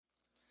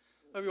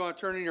If you want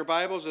to turn in your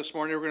Bibles this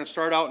morning, we're going to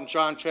start out in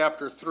John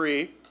chapter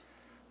 3,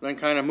 then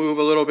kind of move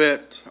a little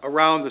bit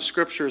around the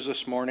scriptures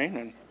this morning.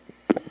 And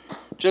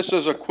just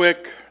as a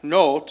quick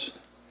note,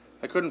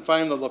 I couldn't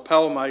find the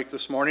lapel mic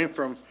this morning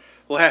from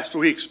last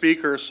week's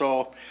speaker,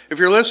 so if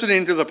you're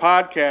listening to the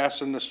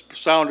podcast and the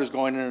sound is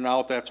going in and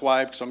out, that's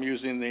why, because I'm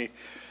using the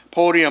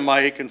podium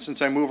mic, and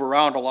since I move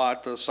around a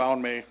lot, the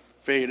sound may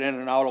fade in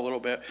and out a little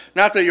bit.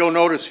 Not that you'll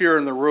notice here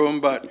in the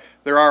room, but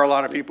there are a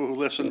lot of people who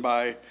listen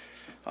by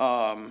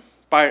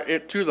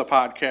it to the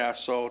podcast,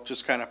 so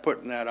just kind of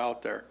putting that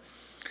out there.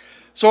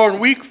 So in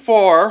week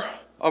 4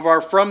 of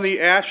our From the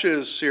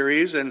Ashes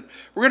series, and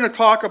we're going to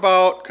talk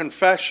about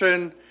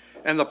confession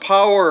and the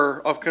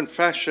power of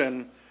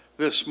confession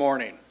this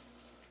morning.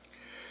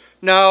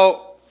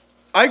 Now,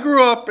 I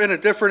grew up in a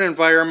different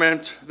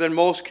environment than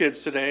most kids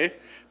today.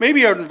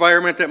 Maybe an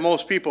environment that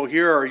most people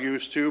here are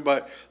used to,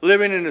 but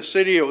living in the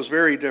city, it was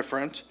very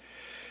different.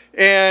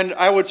 And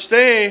I would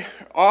stay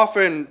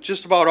often,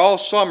 just about all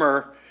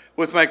summer,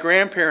 with my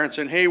grandparents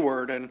in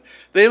Hayward, and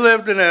they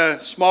lived in a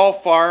small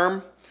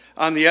farm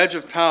on the edge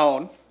of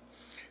town,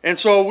 and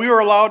so we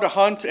were allowed to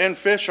hunt and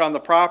fish on the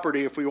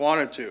property if we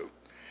wanted to.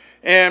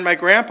 And my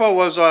grandpa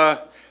was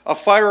a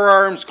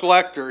firearms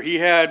collector. He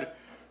had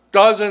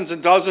dozens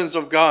and dozens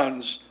of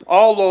guns,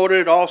 all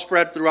loaded, all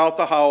spread throughout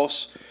the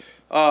house.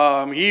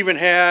 He even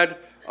had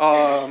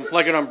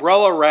like an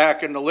umbrella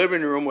rack in the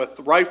living room with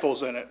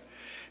rifles in it.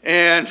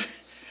 And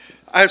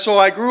so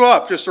I grew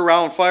up just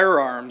around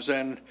firearms,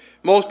 and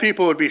most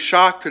people would be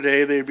shocked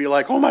today. They'd be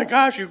like, "Oh my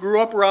gosh, you grew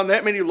up around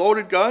that many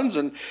loaded guns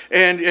and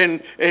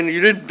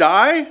you didn't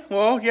die?"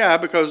 Well, yeah,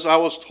 because I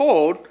was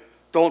told,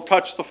 don't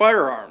touch the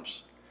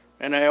firearms.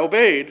 And I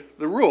obeyed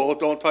the rule,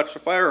 don't touch the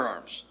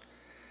firearms.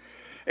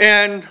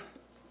 And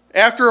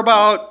after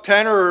about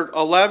 10 or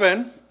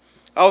 11,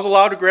 I was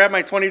allowed to grab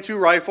my .22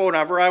 rifle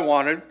whenever I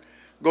wanted,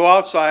 go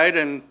outside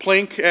and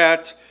plink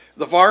at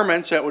the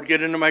varmints that would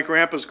get into my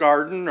grandpa's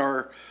garden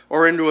or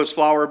into his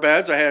flower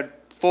beds. I had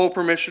full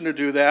permission to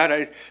do that.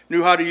 I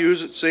knew how to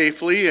use it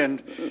safely,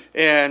 and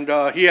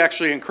he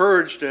actually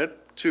encouraged it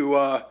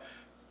to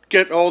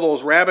get all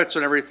those rabbits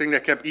and everything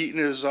that kept eating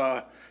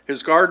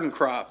his garden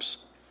crops.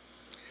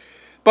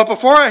 But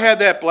before I had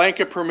that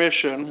blanket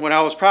permission, when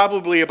I was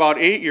probably about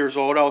 8 years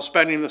old, I was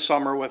spending the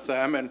summer with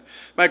them, and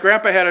my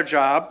grandpa had a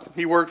job.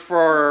 He worked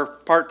for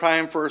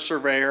part-time for a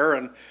surveyor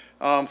and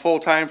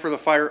full-time for the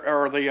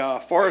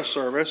Forest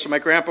Service. And my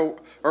grandpa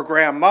or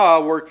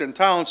grandma worked in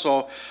town,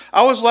 so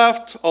I was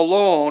left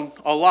alone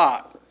a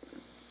lot.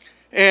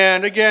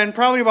 And again,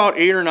 probably about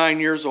 8 or 9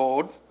 years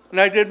old,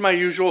 and I did my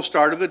usual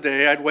start of the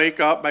day. I'd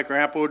wake up, my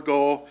grandpa would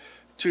go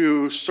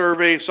to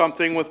survey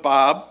something with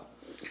Bob,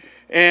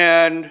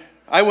 and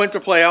I went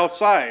to play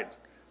outside.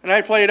 And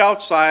I played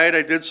outside,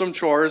 I did some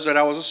chores that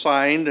I was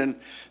assigned, and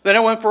then I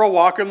went for a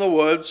walk in the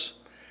woods.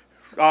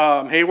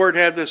 Hayward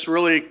had this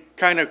really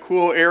kind of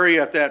cool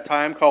area at that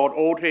time called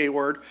Old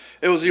Hayward.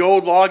 It was the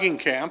old logging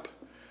camp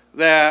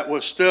that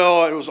was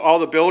all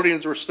the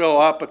buildings were still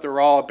up, but they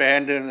were all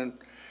abandoned and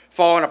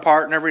falling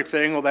apart and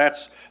everything. Well,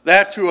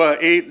 that to a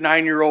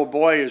 8-9-year-old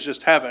boy is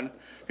just heaven.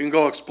 You can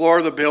go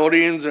explore the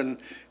buildings and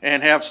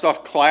have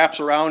stuff collapse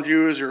around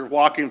you as you're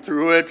walking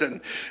through it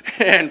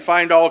and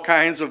find all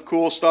kinds of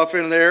cool stuff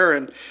in there.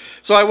 And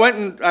so I went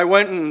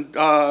and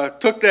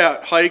took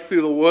that hike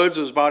through the woods.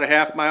 It was about a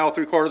half mile,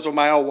 3/4 of a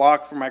mile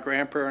walk from my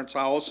grandparents'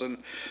 house,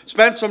 and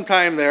spent some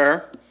time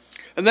there.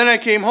 And then I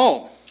came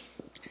home.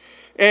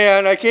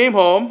 And I came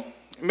home,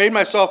 made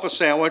myself a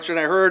sandwich, and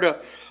I heard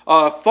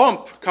a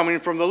thump coming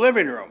from the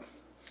living room.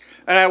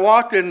 And I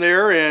walked in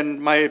there, and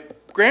my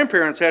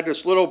grandparents had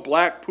this little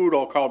black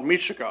poodle called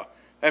Mishika.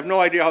 I have no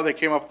idea how they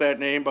came up with that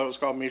name, but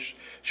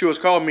she was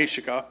called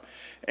Mishika.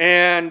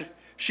 And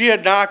she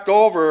had knocked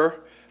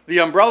over the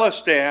umbrella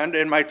stand,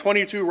 and my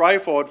 .22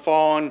 rifle had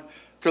fallen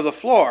to the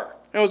floor.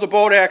 It was a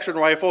bolt action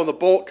rifle, and the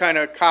bolt kind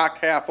of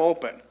cocked half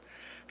open.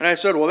 And I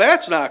said, well,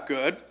 that's not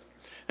good.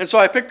 And so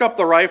I picked up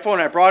the rifle,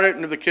 and I brought it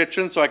into the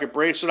kitchen so I could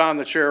brace it on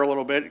the chair a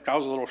little bit. I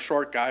was a little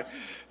short guy.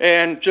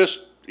 And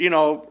just,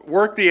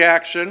 worked the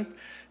action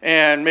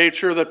and made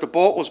sure that the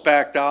bolt was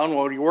back down.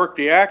 Well, you work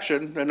the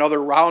action,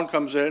 another round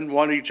comes in,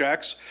 one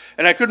ejects,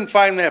 and I couldn't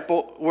find that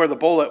where the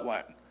bullet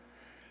went.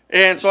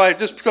 And so I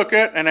just took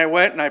it, and I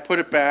went and I put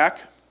it back,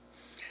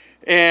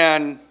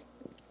 and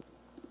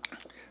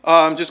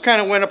just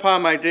kind of went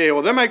upon my day.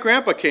 Well, then my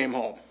grandpa came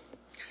home,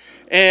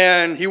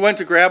 and he went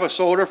to grab a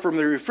soda from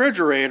the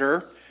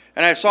refrigerator,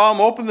 and I saw him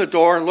open the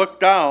door and look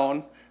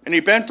down, and he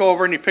bent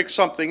over and he picked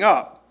something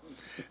up.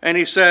 And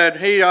he said,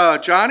 hey,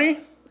 Johnny,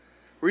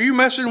 were you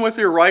messing with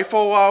your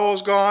rifle while I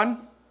was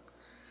gone?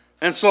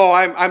 And so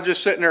I'm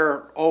just sitting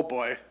there, oh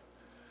boy,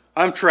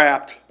 I'm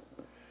trapped.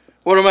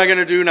 What am I going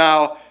to do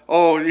now?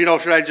 Oh,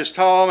 should I just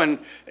tell him?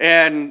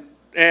 And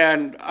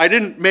I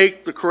didn't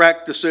make the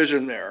correct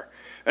decision there.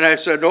 And I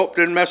said, nope,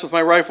 didn't mess with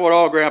my rifle at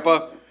all,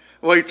 Grandpa.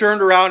 Well, he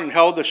turned around and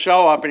held the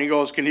shell up, and he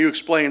goes, can you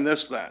explain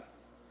this then?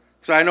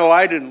 Because I know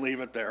I didn't leave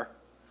it there.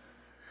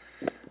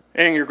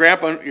 And your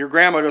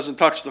grandma doesn't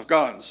touch the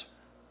guns.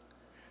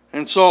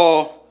 And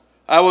so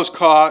I was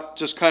caught,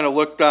 just kind of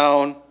looked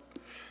down.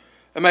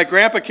 And my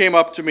grandpa came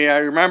up to me. I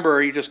remember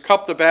he just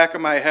cupped the back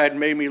of my head and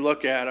made me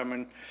look at him.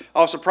 And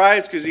I was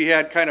surprised because he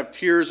had kind of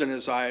tears in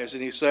his eyes.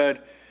 And he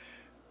said,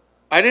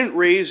 I didn't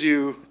raise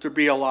you to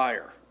be a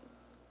liar.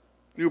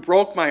 You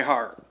broke my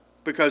heart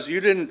because you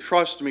didn't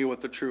trust me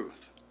with the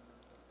truth.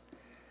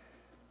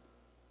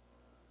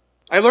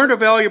 I learned a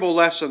valuable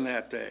lesson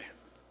that day.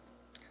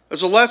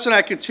 It's a lesson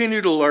I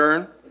continue to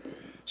learn,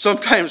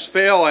 sometimes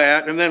fail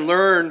at, and then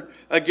learn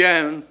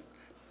again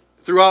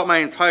throughout my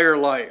entire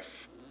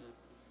life.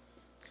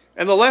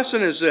 And the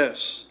lesson is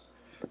this: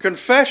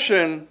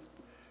 confession,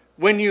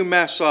 when you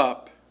mess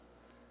up,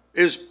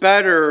 is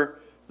better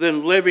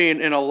than living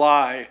in a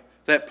lie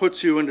that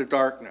puts you into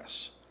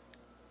darkness.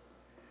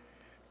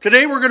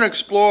 Today we're going to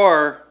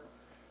explore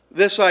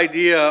this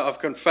idea of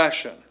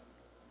confession.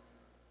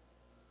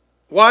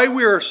 Why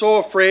we are so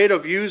afraid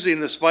of using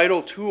this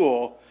vital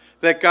tool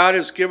that God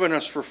has given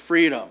us for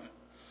freedom.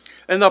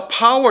 And the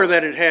power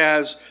that it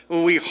has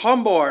when we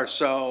humble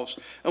ourselves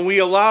and we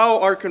allow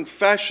our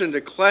confession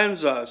to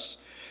cleanse us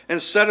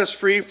and set us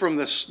free from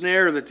the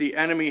snare that the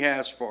enemy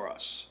has for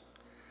us.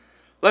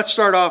 Let's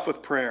start off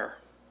with prayer.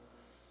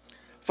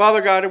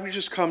 Father God, we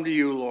just come to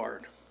you,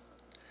 Lord.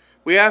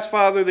 We ask,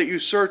 Father, that you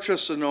search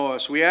us and know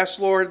us. We ask,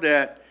 Lord,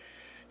 that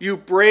you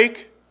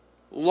break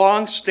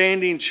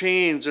long-standing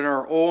chains in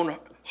our own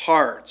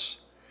hearts.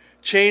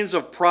 Chains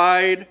of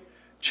pride,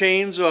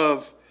 chains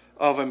of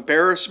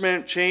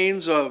embarrassment,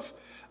 chains of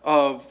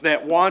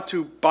that want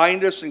to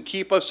bind us and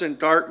keep us in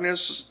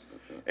darkness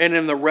and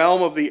in the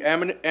realm of the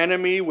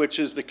enemy, which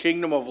is the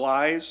kingdom of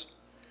lies.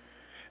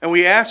 And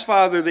we ask,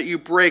 Father, that you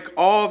break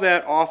all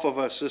that off of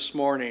us this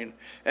morning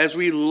as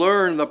we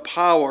learn the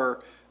power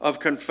of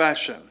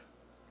confession.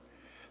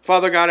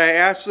 Father God, I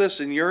ask this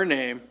in your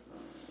name.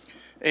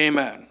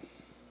 Amen.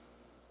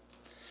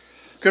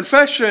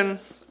 Confession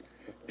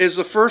is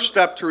the first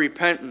step to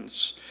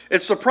repentance.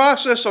 It's the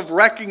process of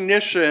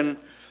recognition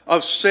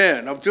of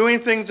sin, of doing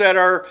things that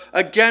are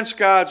against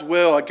God's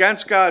will,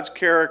 against God's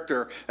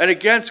character, and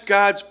against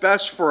God's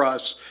best for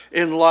us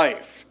in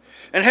life.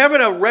 And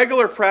having a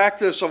regular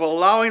practice of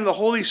allowing the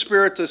Holy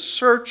Spirit to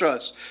search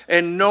us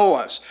and know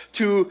us,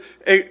 to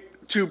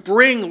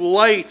bring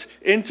light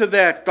into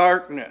that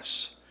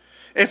darkness.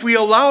 If we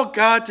allow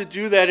God to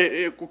do that,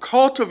 it will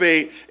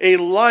cultivate a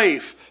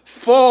life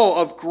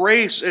full of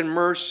grace and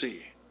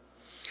mercy.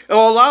 It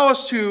will allow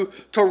us to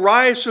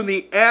rise from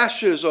the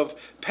ashes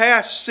of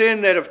past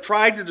sin that have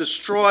tried to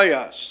destroy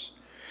us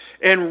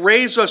and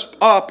raise us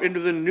up into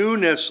the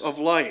newness of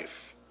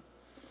life.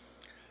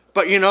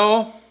 But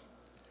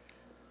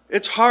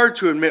it's hard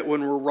to admit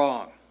when we're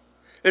wrong.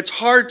 It's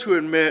hard to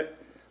admit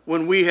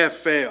when we have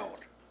failed.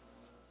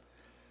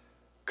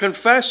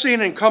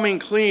 Confessing and coming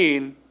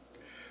clean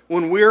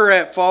when we're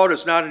at fault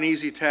is not an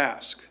easy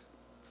task.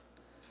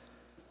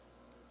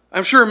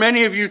 I'm sure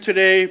many of you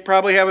today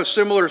probably have a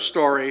similar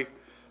story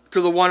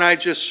to the one I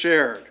just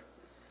shared.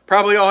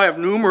 Probably all have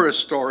numerous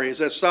stories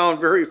that sound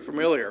very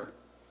familiar.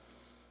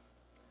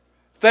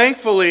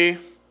 Thankfully,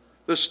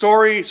 the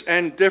stories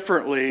end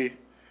differently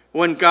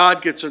when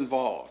God gets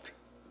involved.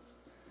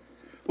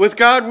 With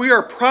God, we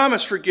are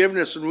promised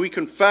forgiveness when we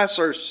confess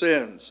our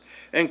sins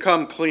and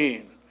come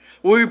clean.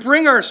 When we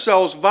bring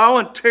ourselves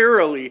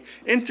voluntarily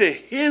into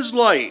His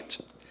light,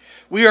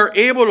 we are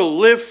able to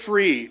live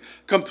free,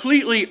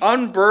 completely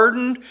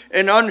unburdened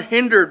and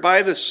unhindered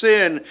by the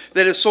sin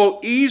that has so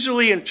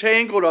easily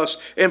entangled us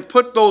and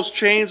put those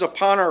chains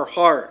upon our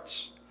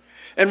hearts.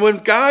 And when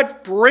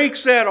God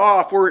breaks that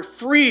off, we're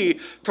free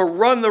to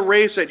run the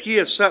race that He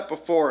has set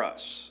before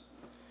us.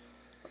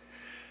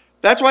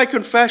 That's why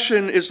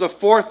confession is the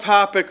fourth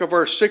topic of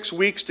our 6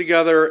 weeks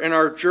together in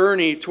our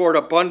journey toward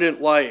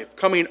abundant life,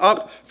 coming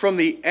up from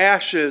the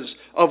ashes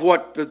of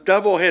what the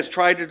devil has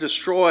tried to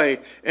destroy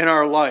in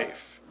our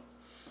life.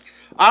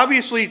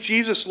 Obviously,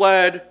 Jesus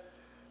led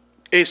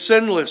a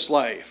sinless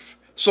life,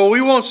 so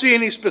we won't see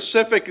any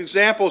specific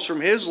examples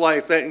from his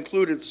life that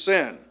included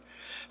sin.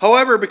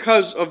 However,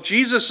 because of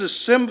Jesus'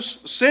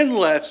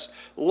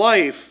 sinless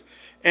life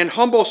and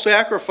humble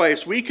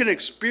sacrifice, we can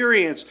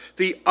experience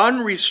the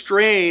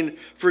unrestrained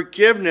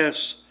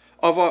forgiveness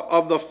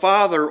of the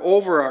Father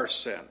over our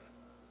sin.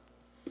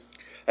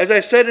 As I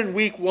said in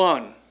week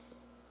 1,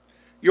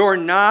 you're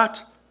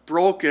not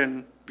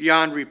broken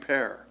beyond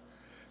repair.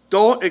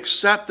 Don't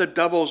accept the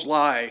devil's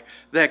lie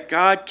that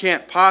God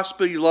can't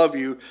possibly love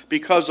you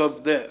because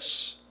of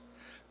this.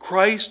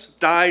 Christ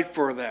died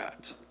for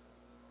that.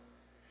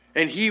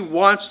 And He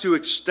wants to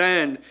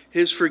extend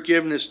His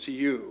forgiveness to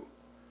you.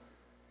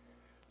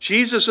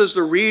 Jesus is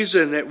the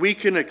reason that we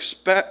can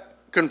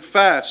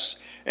confess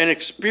and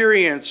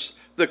experience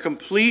the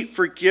complete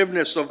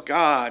forgiveness of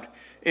God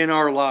in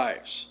our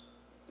lives.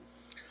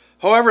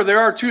 However, there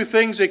are 2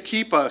 things that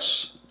keep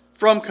us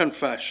from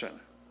confession.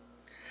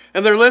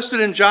 And they're listed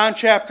in John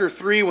chapter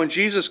 3 when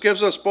Jesus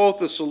gives us both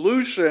the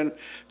solution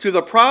to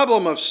the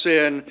problem of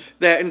sin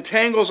that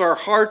entangles our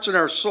hearts and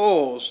our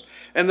souls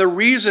and the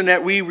reason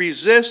that we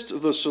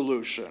resist the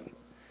solution.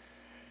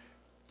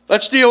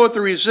 Let's deal with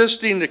the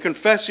resisting, the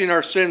confessing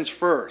our sins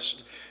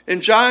first. In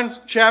John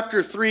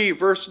chapter 3,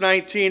 verse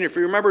 19, if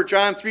you remember,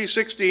 John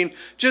 3:16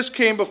 just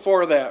came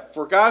before that.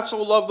 For God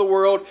so loved the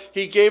world,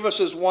 he gave us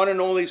his one and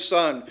only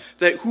Son,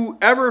 that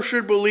whoever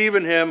should believe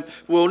in him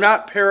will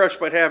not perish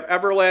but have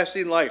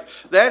everlasting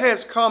life. That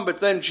has come, but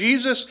then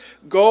Jesus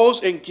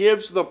goes and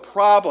gives the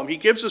problem. He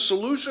gives the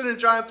solution in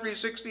John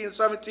 3:16 and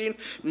 17.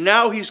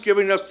 Now he's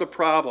giving us the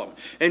problem.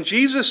 And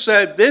Jesus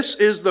said, this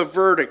is the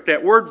verdict.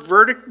 That word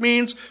verdict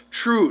means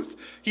truth.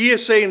 He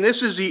is saying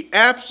this is the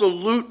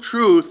absolute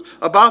truth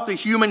about the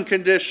human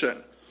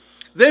condition.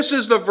 This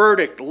is the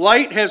verdict.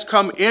 Light has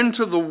come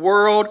into the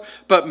world,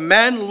 but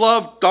men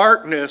love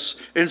darkness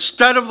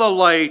instead of the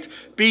light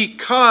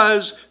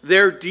because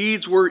their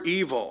deeds were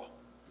evil.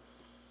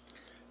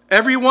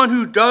 Everyone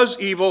who does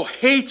evil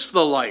hates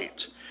the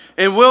light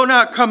and will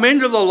not come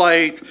into the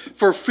light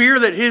for fear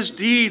that his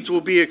deeds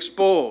will be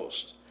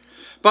exposed.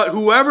 But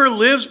whoever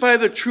lives by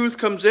the truth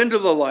comes into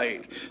the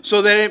light,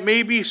 so that it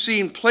may be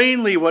seen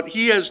plainly what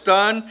he has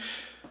done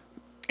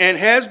and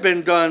has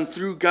been done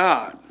through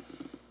God.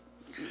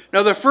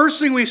 Now, the first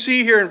thing we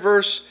see here in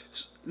verse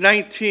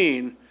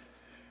 19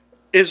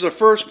 is the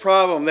first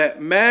problem,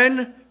 that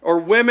men or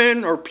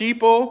women or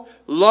people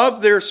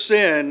love their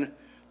sin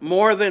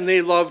more than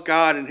they love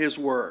God and his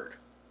word.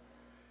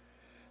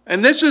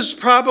 And this is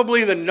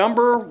probably the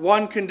number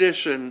one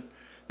condition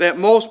that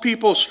most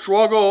people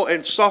struggle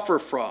and suffer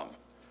from.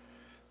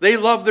 They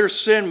love their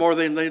sin more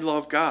than they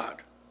love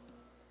God.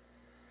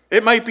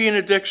 It might be an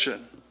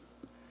addiction.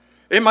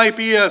 It might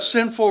be a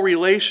sinful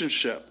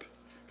relationship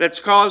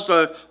that's caused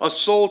a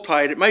soul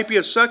tie. It might be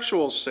a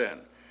sexual sin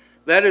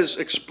that is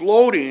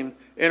exploding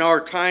in our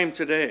time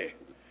today.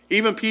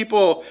 Even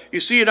people,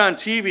 you see it on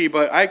TV,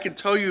 but I can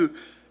tell you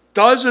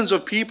dozens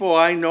of people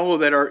I know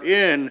that are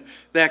in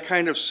that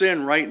kind of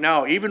sin right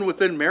now, even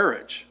within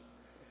marriage.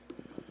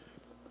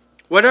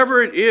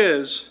 Whatever it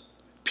is,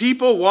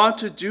 people want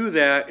to do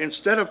that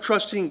instead of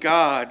trusting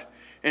God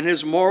and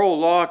his moral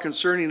law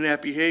concerning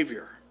that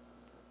behavior.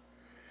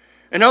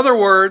 In other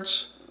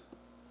words,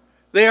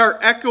 they are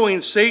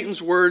echoing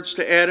Satan's words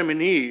to Adam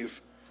and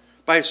Eve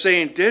by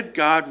saying, did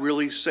God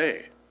really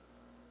say?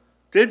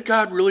 Did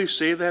God really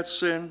say that's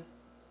sin?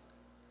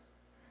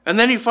 And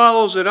then he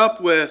follows it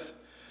up with,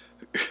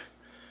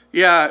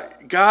 yeah,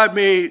 God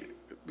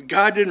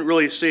didn't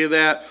really say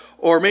that.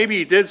 Or maybe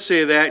he did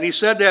say that, and he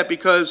said that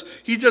because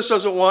he just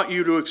doesn't want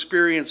you to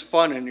experience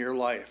fun in your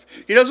life.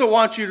 He doesn't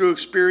want you to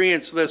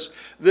experience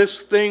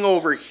this thing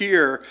over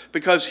here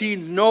because he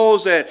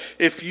knows that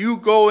if you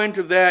go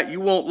into that, you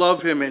won't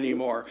love him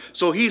anymore.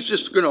 So he's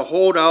just going to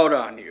hold out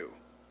on you.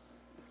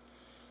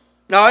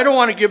 Now, I don't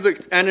want to give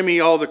the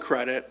enemy all the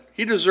credit.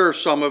 He deserves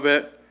some of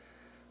it,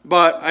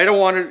 but I don't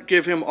want to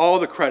give him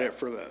all the credit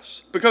for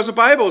this because the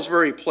Bible is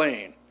very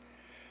plain.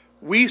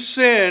 We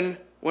sin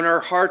when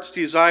our hearts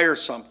desire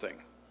something.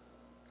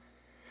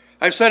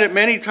 I've said it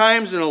many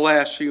times in the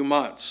last few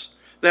months,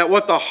 that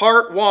what the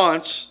heart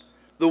wants,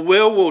 the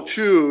will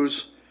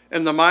choose,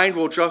 and the mind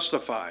will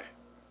justify.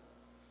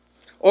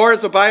 Or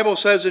as the Bible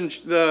says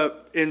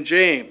in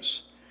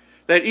James,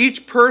 that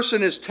each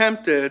person is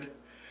tempted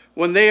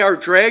when they are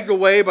dragged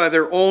away by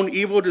their own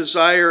evil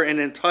desire and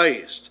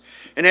enticed.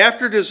 And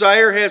after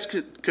desire has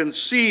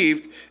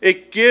conceived,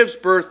 it gives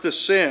birth to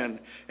sin.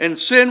 And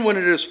sin, when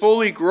it is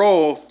fully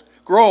grown,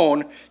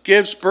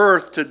 gives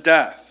birth to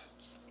death.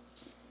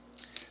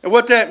 And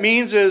what that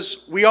means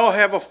is we all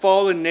have a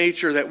fallen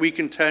nature that we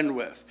contend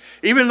with.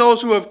 Even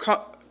those who have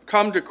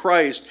come to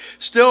Christ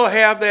still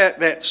have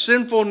that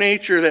sinful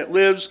nature that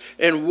lives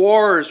and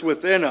wars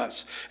within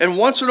us. And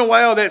once in a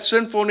while that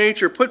sinful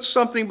nature puts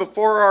something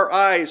before our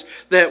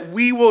eyes that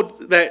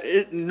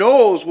it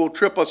knows will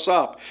trip us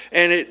up.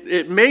 And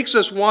it makes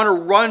us want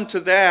to run to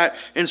that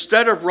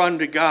instead of run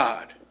to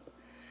God.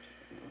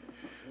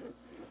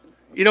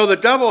 You know, the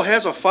devil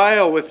has a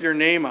file with your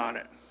name on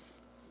it.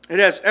 It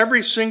has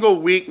every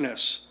single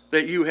weakness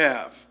that you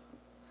have.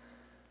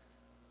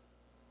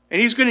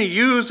 And he's going to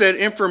use that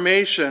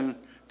information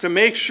to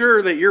make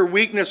sure that your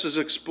weakness is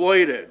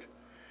exploited.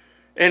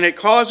 And it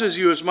causes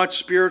you as much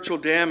spiritual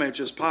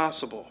damage as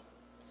possible.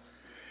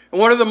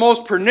 And one of the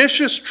most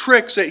pernicious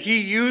tricks that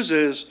he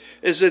uses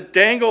is to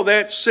dangle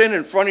that sin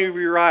in front of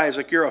your eyes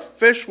like you're a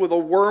fish with a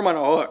worm on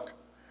a hook.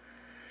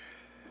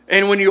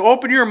 And when you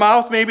open your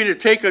mouth maybe to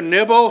take a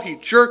nibble, he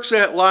jerks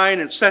that line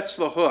and sets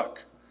the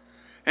hook.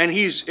 And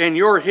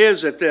you're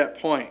his at that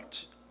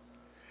point.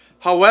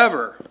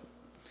 However,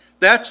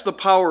 that's the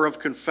power of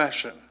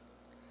confession.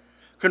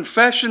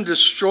 Confession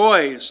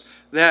destroys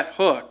that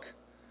hook,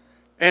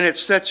 and it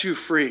sets you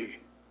free.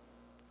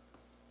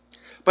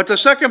 But the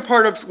second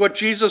part of what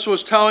Jesus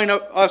was telling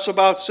us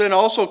about sin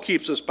also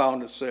keeps us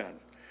bound to sin.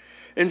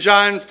 In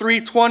John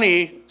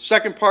 3:20,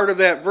 second part of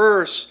that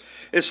verse,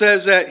 it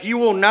says that he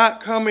will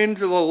not come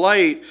into the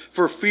light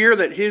for fear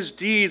that his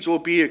deeds will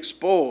be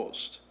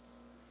exposed.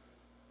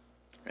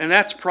 And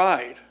that's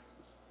pride.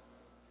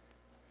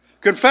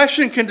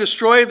 Confession can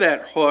destroy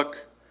that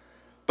hook,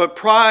 but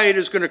pride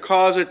is going to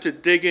cause it to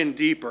dig in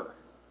deeper.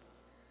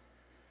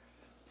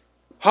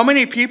 How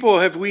many people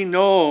have we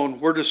known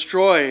were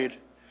destroyed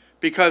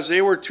because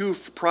they were too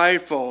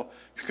prideful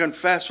to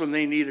confess when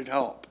they needed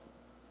help.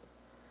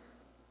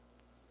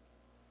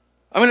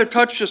 I'm going to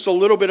touch just a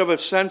little bit of a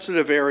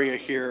sensitive area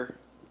here.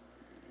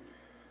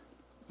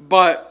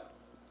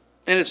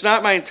 And it's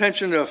not my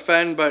intention to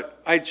offend,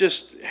 but I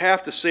just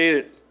have to say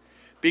it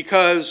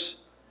because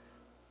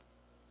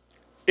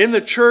in the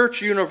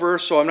church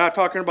universal, I'm not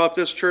talking about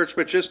this church,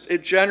 but just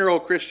in general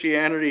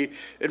Christianity,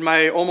 in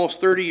my almost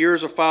 30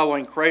 years of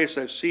following Christ,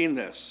 I've seen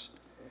this.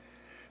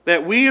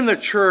 That we in the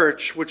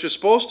church, which is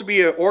supposed to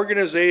be an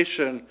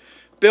organization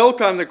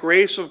built on the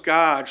grace of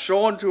God,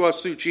 shown to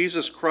us through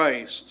Jesus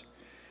Christ,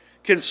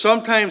 can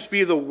sometimes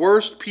be the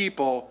worst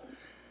people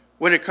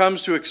when it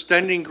comes to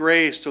extending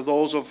grace to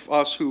those of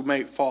us who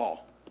may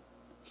fall.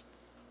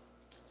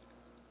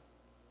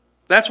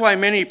 That's why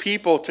many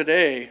people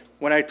today,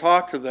 when I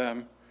talk to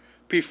them,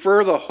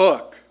 prefer the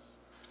hook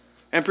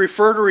and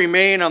prefer to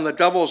remain on the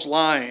devil's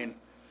line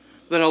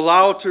than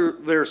allow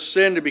their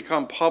sin to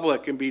become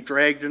public and be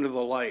dragged into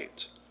the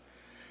light.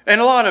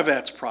 And a lot of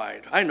that's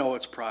pride. I know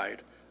it's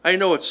pride. I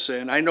know it's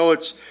sin. I know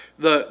it's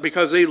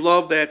because they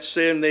love that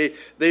sin,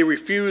 they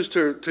refuse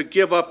to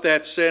give up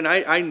that sin.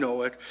 I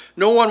know it.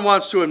 No one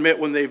wants to admit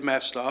when they've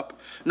messed up.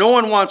 No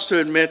one wants to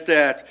admit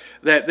that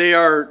they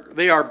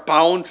are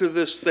bound to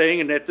this thing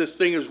and that this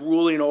thing is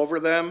ruling over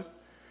them.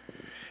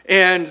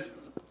 And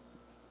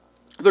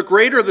the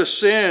greater the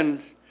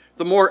sin,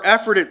 the more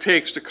effort it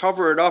takes to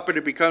cover it up, and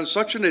it becomes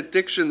such an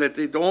addiction that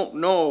they don't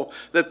know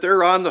that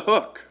they're on the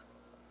hook.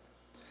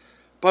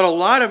 But a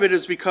lot of it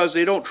is because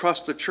they don't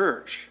trust the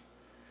church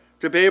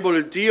to be able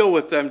to deal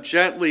with them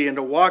gently and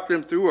to walk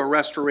them through a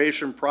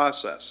restoration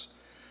process.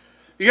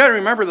 You got to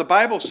remember, the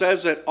Bible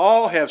says that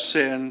all have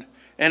sinned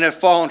and have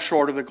fallen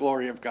short of the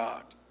glory of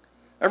God.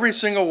 Every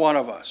single one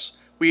of us.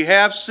 We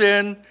have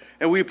sinned,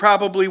 and we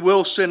probably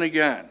will sin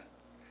again.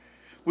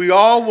 We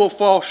all will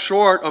fall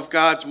short of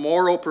God's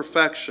moral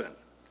perfection.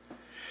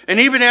 And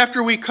even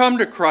after we come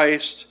to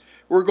Christ,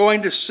 we're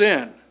going to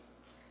sin.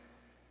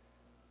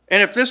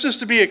 And if this is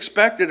to be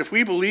expected, if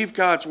we believe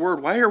God's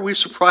word, why are we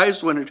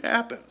surprised when it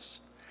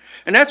happens?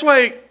 And that's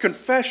why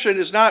confession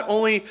is not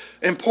only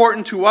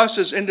important to us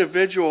as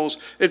individuals,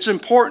 it's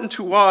important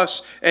to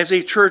us as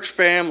a church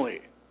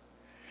family.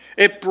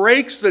 It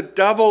breaks the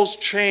devil's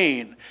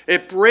chain.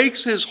 It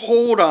breaks his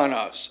hold on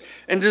us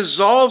and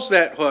dissolves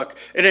that hook.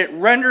 And it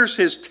renders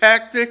his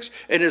tactics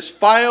and his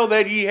file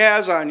that he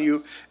has on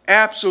you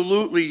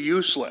absolutely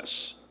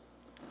useless.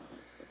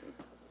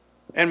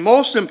 And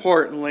most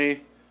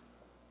importantly,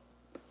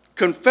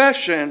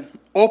 confession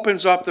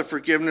opens up the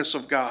forgiveness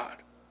of God.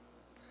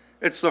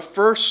 It's the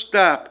first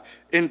step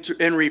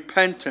in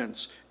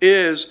repentance,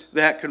 is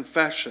that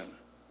confession.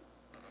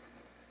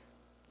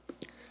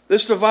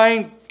 This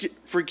divine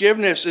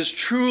forgiveness is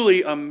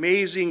truly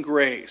amazing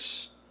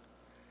grace.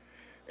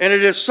 And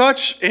it is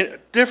such a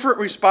different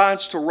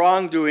response to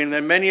wrongdoing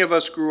than many of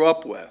us grew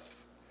up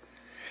with.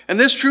 And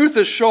this truth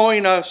is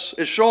shown us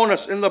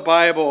in the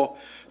Bible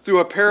through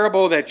a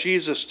parable that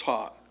Jesus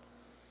taught.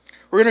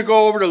 We're going to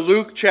go over to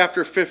Luke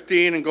chapter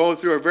 15 and go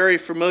through a very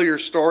familiar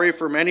story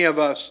for many of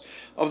us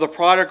of the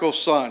prodigal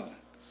son.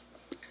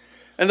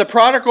 And the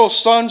prodigal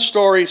son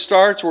story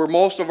starts where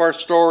most of our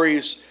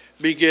stories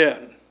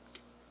begin.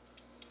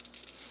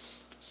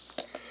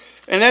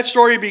 And that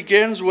story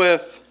begins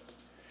with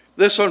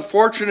this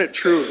unfortunate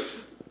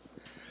truth.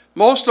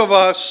 Most of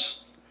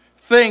us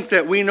think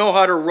that we know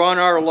how to run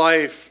our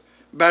life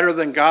better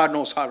than God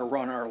knows how to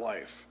run our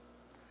life.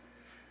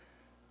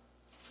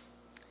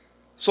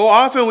 So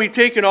often we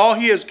take in all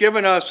he has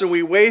given us and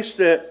we waste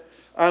it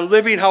on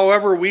living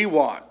however we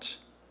want.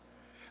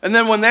 And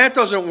then when that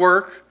doesn't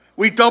work,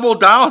 we double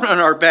down on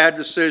our bad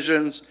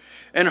decisions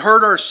and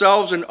hurt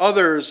ourselves and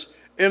others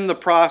in the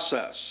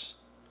process.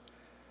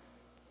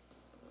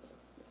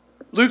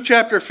 Luke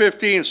chapter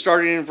 15,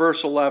 starting in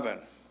verse 11.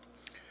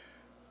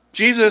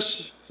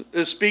 Jesus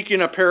is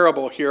speaking a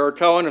parable here, or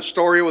telling a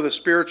story with a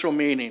spiritual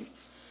meaning.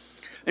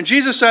 And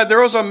Jesus said,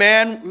 there was a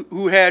man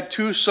who had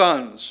 2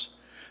 sons.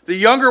 The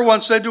younger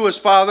one said to his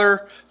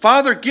father,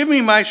 "Father, give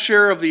me my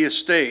share of the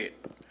estate."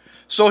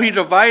 So he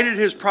divided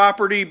his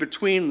property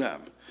between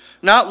them.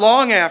 Not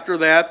long after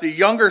that, the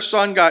younger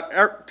son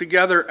got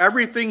together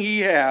everything he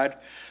had,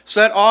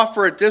 set off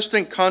for a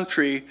distant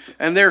country,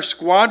 and there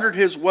squandered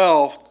his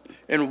wealth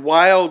in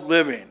wild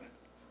living.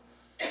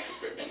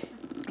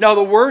 Now,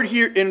 the word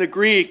here in the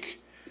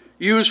Greek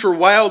used for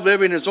wild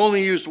living is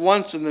only used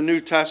once in the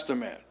New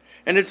Testament.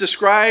 And it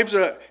describes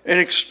an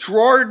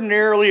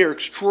extraordinarily or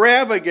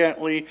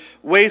extravagantly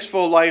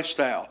wasteful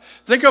lifestyle.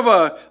 Think of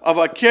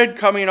a kid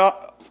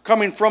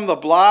coming from the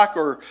block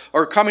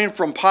or coming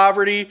from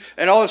poverty,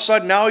 and all of a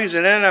sudden now he's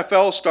an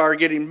NFL star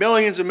getting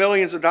millions and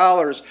millions of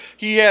dollars.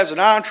 He has an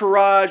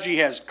entourage, he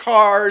has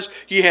cars,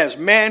 he has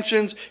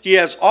mansions, he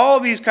has all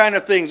these kind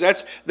of things.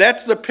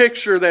 That's the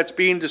picture that's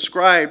being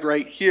described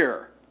right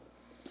here.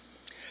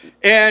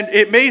 And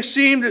it may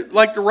seem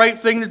like the right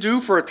thing to do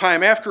for a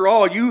time. After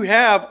all, you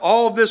have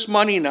all of this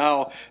money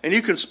now, and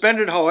you can spend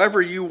it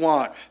however you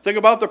want. Think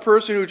about the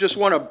person who just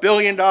won $1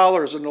 billion in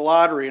the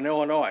lottery in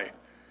Illinois.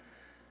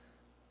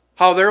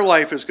 how their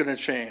life is going to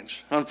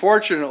change.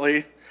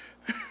 Unfortunately,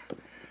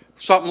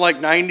 something like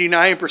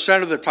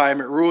 99% of the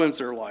time it ruins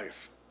their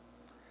life.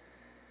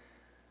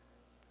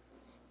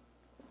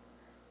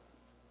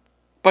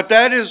 But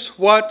that is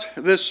what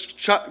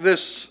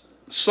this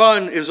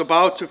son is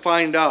about to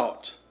find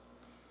out.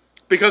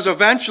 Because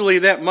eventually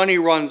that money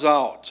runs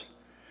out.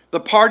 The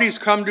parties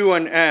come to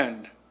an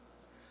end.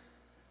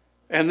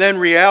 And then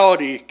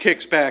reality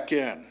kicks back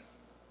in.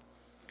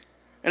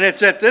 And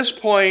it's at this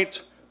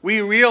point we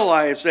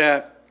realize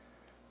that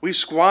we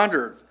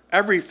squandered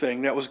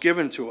everything that was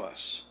given to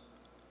us.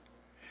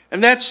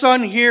 And that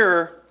son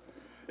here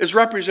is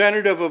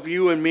representative of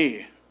you and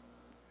me.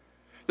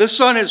 This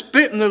son has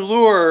bitten the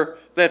lure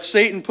that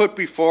Satan put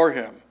before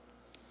him.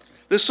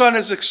 This son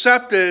has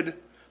accepted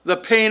the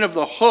pain of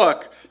the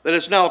hook that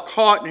is now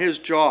caught in his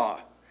jaw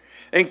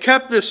and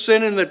kept this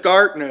sin in the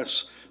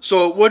darkness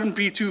so it wouldn't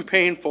be too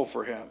painful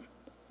for him.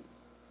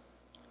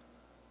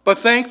 But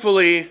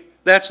thankfully,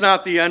 that's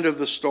not the end of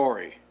the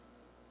story,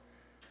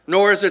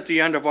 nor is it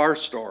the end of our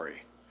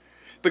story.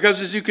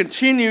 Because as you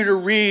continue to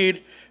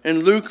read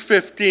in Luke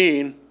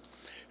 15,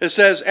 it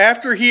says,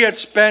 after he had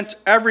spent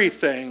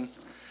everything,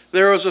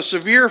 there was a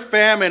severe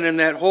famine in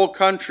that whole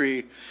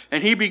country,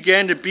 and he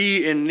began to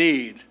be in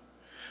need.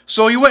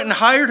 So he went and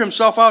hired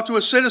himself out to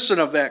a citizen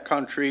of that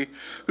country,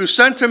 who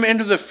sent him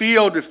into the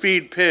field to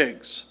feed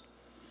pigs.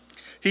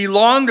 He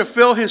longed to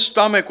fill his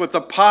stomach with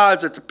the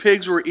pods that the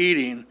pigs were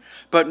eating,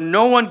 but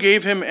no one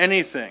gave him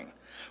anything.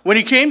 When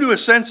he came to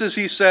his senses,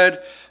 he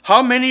said,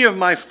 how many of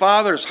my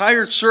father's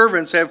hired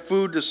servants have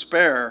food to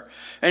spare,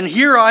 and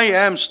here I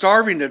am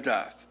starving to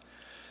death?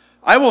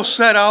 I will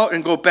set out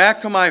and go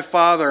back to my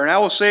father, and I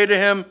will say to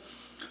him,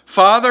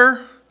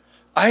 Father,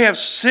 I have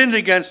sinned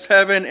against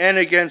heaven and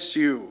against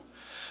you.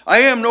 I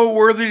am no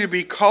worthy to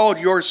be called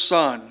your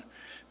son.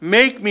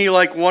 Make me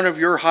like one of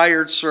your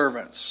hired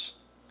servants.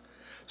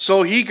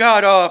 So he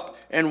got up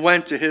and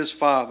went to his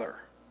father.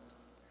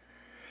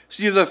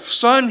 See, the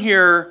son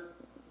here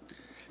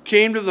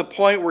came to the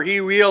point where he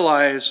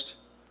realized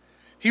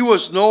he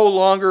was no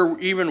longer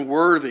even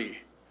worthy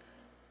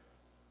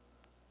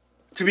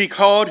to be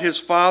called his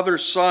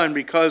father's son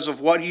because of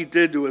what he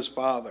did to his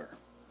father.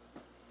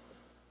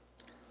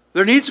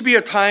 There needs to be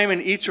a time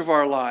in each of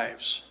our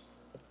lives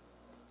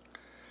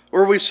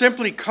where we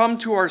simply come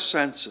to our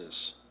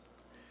senses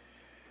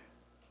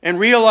and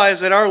realize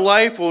that our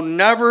life will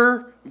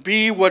never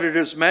be what it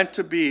is meant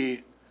to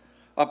be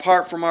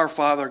apart from our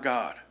Father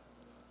God.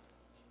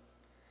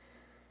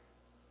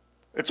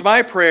 It's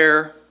my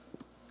prayer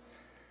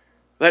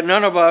that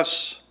none of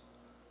us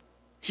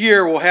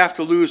here will have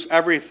to lose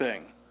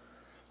everything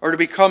or to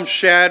become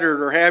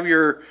shattered or have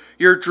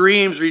your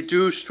dreams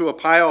reduced to a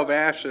pile of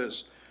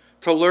ashes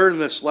to learn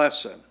this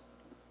lesson.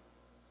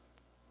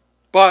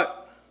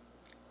 But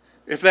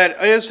if that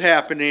is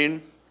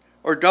happening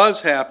or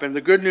does happen,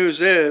 the good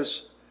news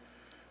is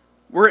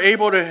we're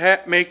able to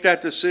make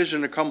that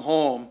decision to come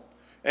home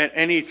at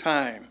any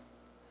time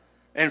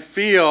and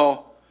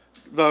feel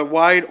the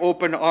wide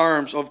open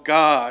arms of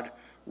God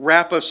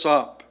wrap us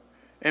up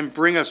and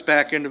bring us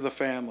back into the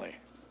family.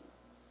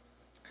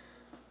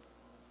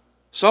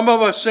 Some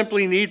of us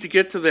simply need to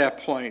get to that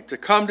point, to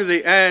come to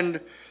the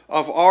end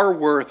of our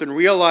worth and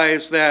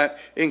realize that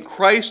in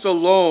Christ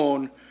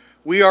alone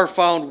we are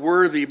found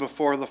worthy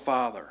before the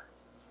Father.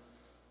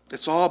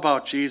 It's all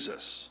about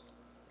Jesus.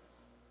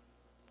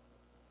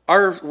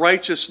 Our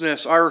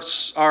righteousness,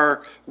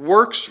 our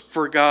works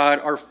for God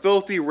are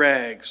filthy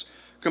rags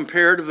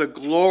compared to the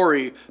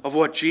glory of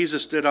what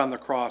Jesus did on the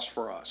cross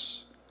for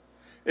us.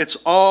 It's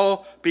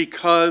all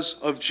because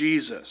of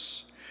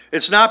Jesus.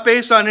 It's not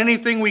based on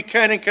anything we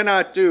can and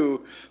cannot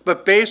do,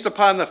 but based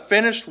upon the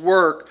finished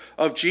work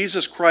of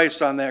Jesus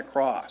Christ on that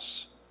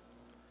cross.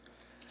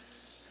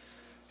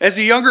 As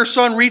the younger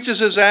son reaches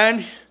his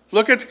end,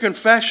 look at the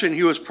confession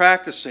he was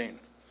practicing.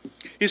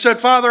 He said,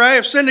 Father, I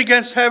have sinned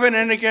against heaven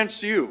and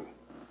against you.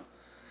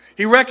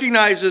 He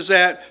recognizes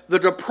that the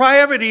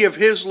depravity of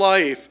his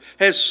life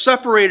has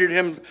separated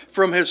him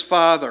from his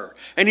father.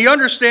 And he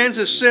understands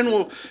his sin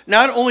will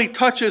not only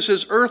touches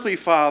his earthly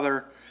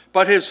father,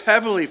 but his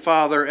heavenly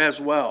Father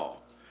as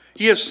well.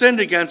 He has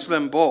sinned against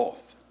them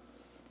both.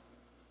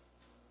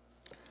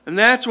 And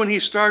that's when he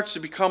starts to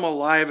become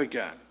alive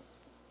again.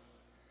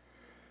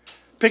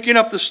 Picking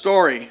up the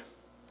story.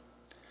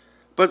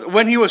 But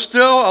when he was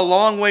still a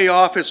long way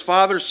off, his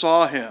father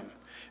saw him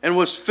and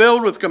was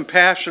filled with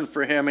compassion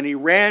for him, and he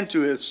ran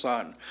to his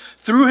son,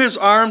 threw his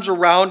arms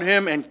around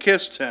him, and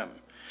kissed him.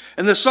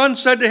 And the son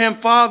said to him,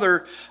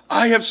 Father,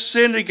 I have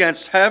sinned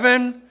against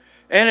heaven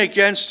and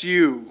against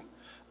you.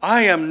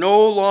 I am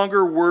no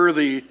longer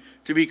worthy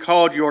to be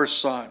called your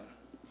son.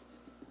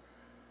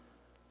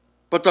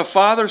 But the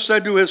father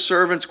said to his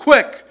servants,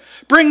 Quick,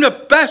 bring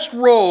the best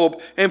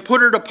robe and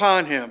put it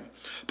upon him.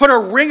 Put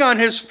a ring on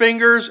his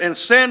fingers and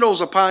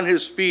sandals upon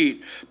his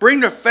feet. Bring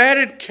the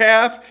fatted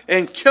calf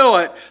and kill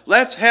it.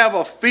 Let's have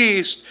a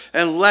feast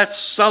and let's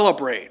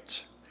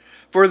celebrate.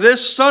 For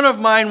this son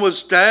of mine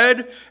was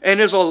dead and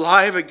is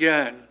alive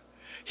again.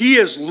 He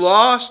is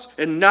lost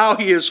and now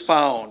he is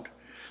found.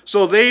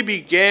 So they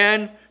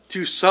began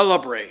to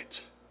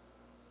celebrate.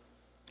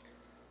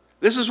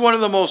 This is one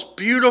of the most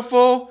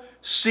beautiful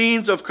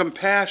scenes of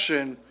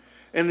compassion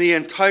in the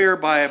entire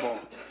Bible,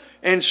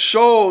 and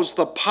shows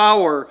the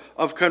power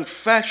of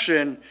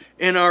confession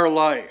in our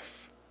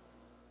life.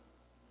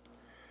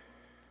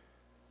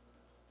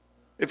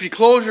 If you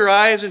close your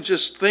eyes and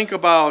just think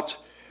about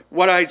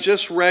what I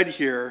just read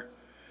here,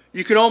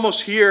 you can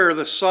almost hear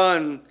the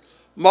son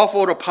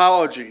muffled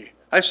apology.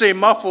 I say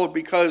muffled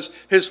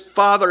because his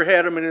father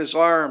had him in his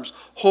arms,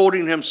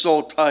 holding him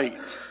so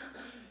tight.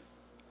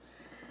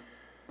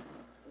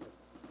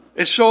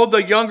 It showed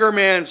the younger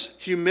man's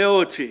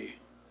humility,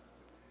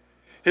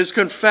 his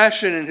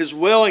confession, and his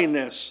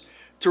willingness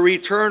to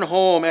return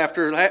home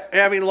after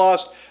having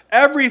lost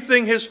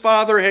everything his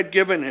father had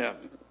given him.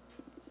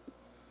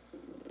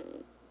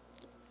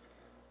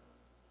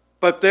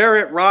 But there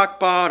at rock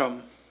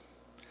bottom,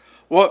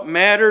 what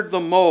mattered the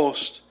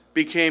most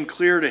became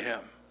clear to him.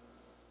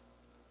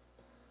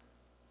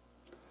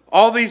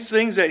 All these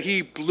things that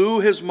he blew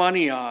his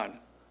money on,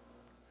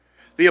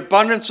 the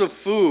abundance of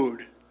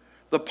food,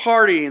 the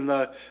partying,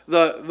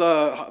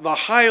 the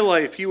high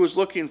life he was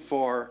looking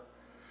for,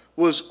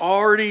 was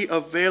already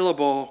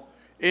available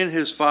in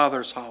his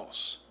father's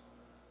house.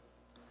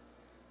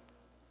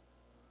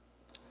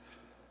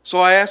 So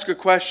I ask a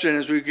question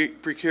as we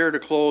prepare to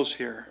close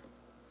here.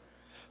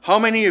 How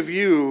many of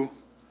you,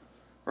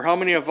 or how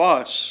many of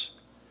us,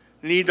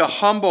 need to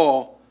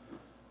humble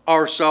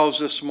ourselves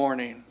this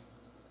morning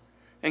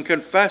and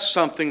confess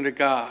something to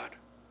God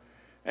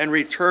and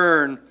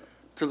return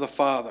to the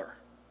Father?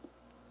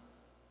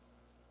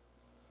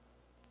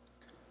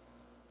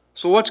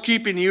 So what's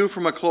keeping you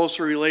from a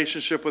closer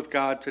relationship with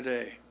God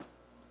today?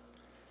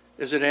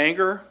 Is it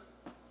anger?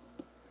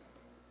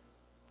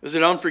 Is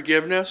it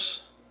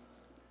unforgiveness?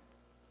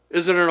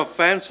 Is it an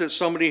offense that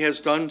somebody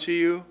has done to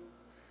you?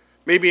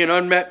 Maybe an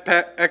unmet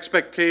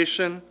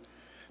expectation,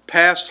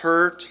 past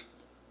hurt,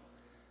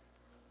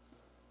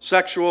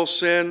 sexual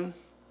sin,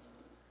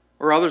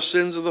 or other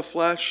sins of the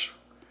flesh?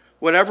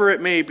 Whatever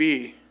it may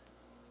be,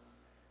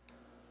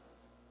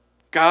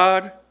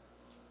 God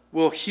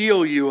will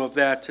heal you of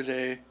that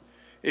today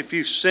if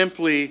you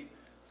simply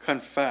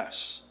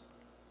confess.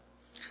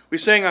 We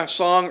sang a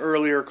song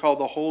earlier called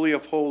The Holy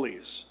of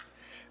Holies.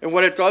 And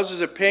what it does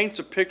is it paints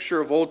a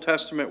picture of Old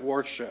Testament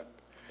worship,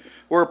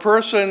 where a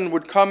person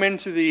would come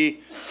into the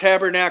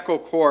tabernacle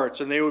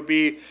courts and they would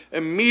be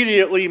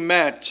immediately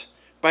met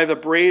by the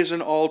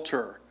brazen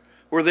altar,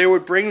 where they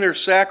would bring their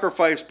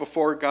sacrifice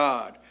before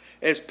God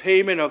as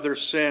payment of their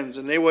sins.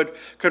 And they would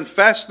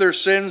confess their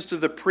sins to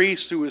the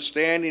priest who was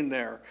standing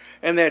there.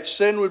 And that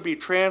sin would be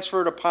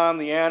transferred upon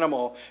the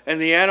animal, and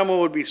the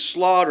animal would be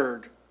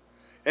slaughtered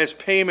as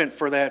payment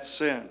for that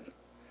sin.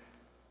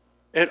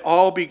 It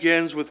all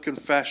begins with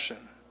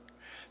confession.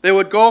 They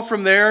would go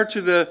from there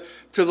to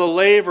the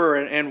laver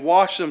and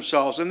wash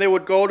themselves, and they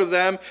would go to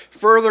them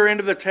further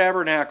into the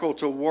tabernacle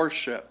to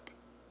worship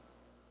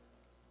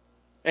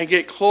and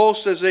get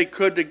close as they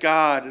could to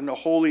God in the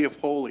Holy of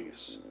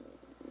Holies.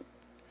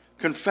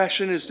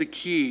 Confession is the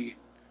key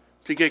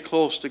to get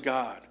close to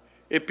God.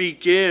 It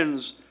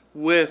begins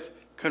with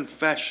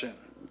confession.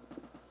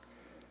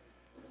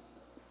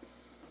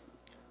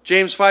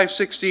 James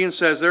 5:16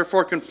 says,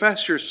 "Therefore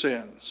confess your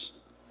sins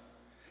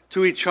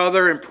to each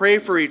other and pray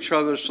for each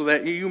other so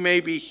that you may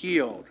be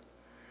healed.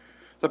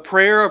 The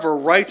prayer of a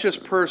righteous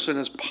person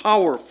is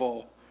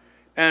powerful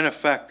and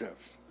effective."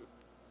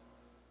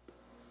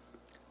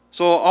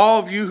 So all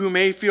of you who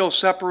may feel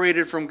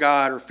separated from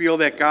God or feel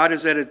that God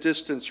is at a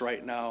distance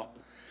right now,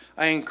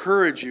 I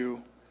encourage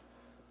you,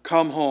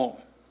 come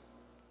home.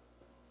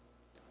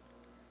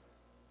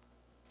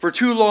 For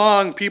too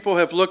long, people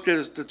have looked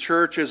at the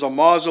church as a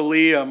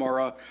mausoleum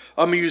or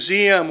a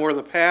museum where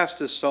the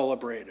past is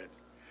celebrated.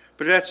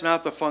 But that's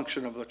not the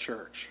function of the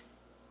church.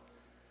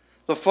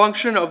 The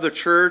function of the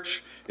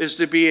church is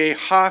to be a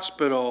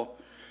hospital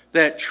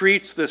that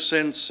treats the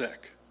sin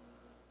sick,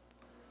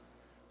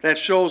 that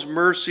shows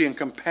mercy and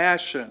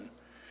compassion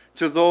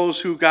to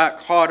those who got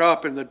caught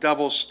up in the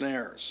devil's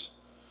snares,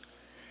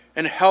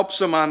 and helps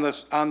them on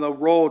the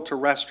road to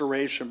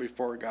restoration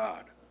before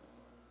God.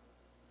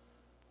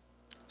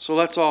 So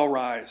let's all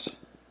rise.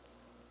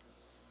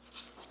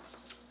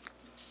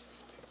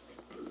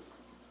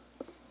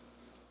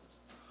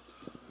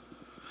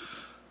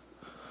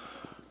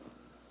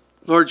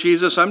 Lord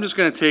Jesus, I'm just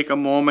going to take a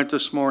moment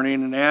this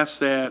morning and ask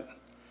that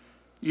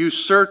you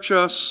search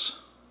us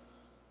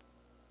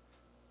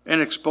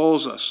and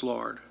expose us,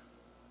 Lord.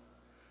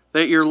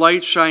 That your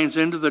light shines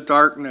into the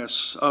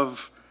darkness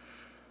of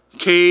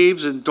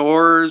caves and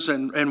doors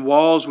and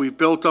walls we've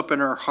built up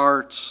in our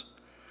hearts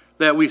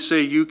that we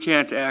say you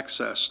can't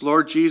access.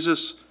 Lord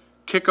Jesus,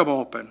 kick them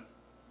open.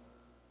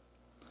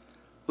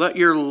 Let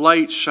your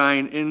light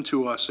shine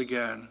into us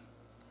again.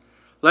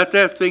 Let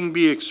that thing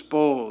be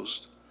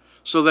exposed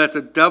so that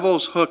the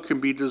devil's hook can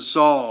be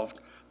dissolved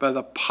by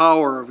the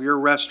power of your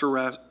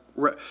resurrection.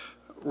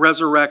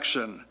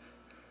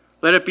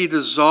 Let it be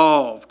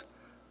dissolved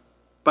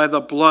by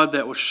the blood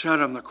that was shed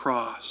on the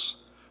cross.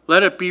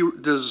 Let it be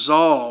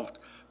dissolved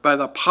by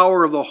the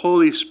power of the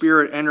Holy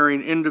Spirit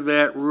entering into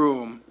that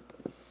room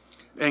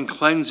and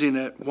cleansing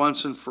it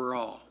once and for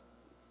all.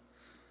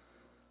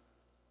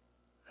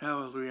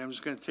 Hallelujah. I'm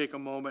just going to take a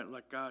moment and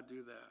let God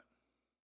do that.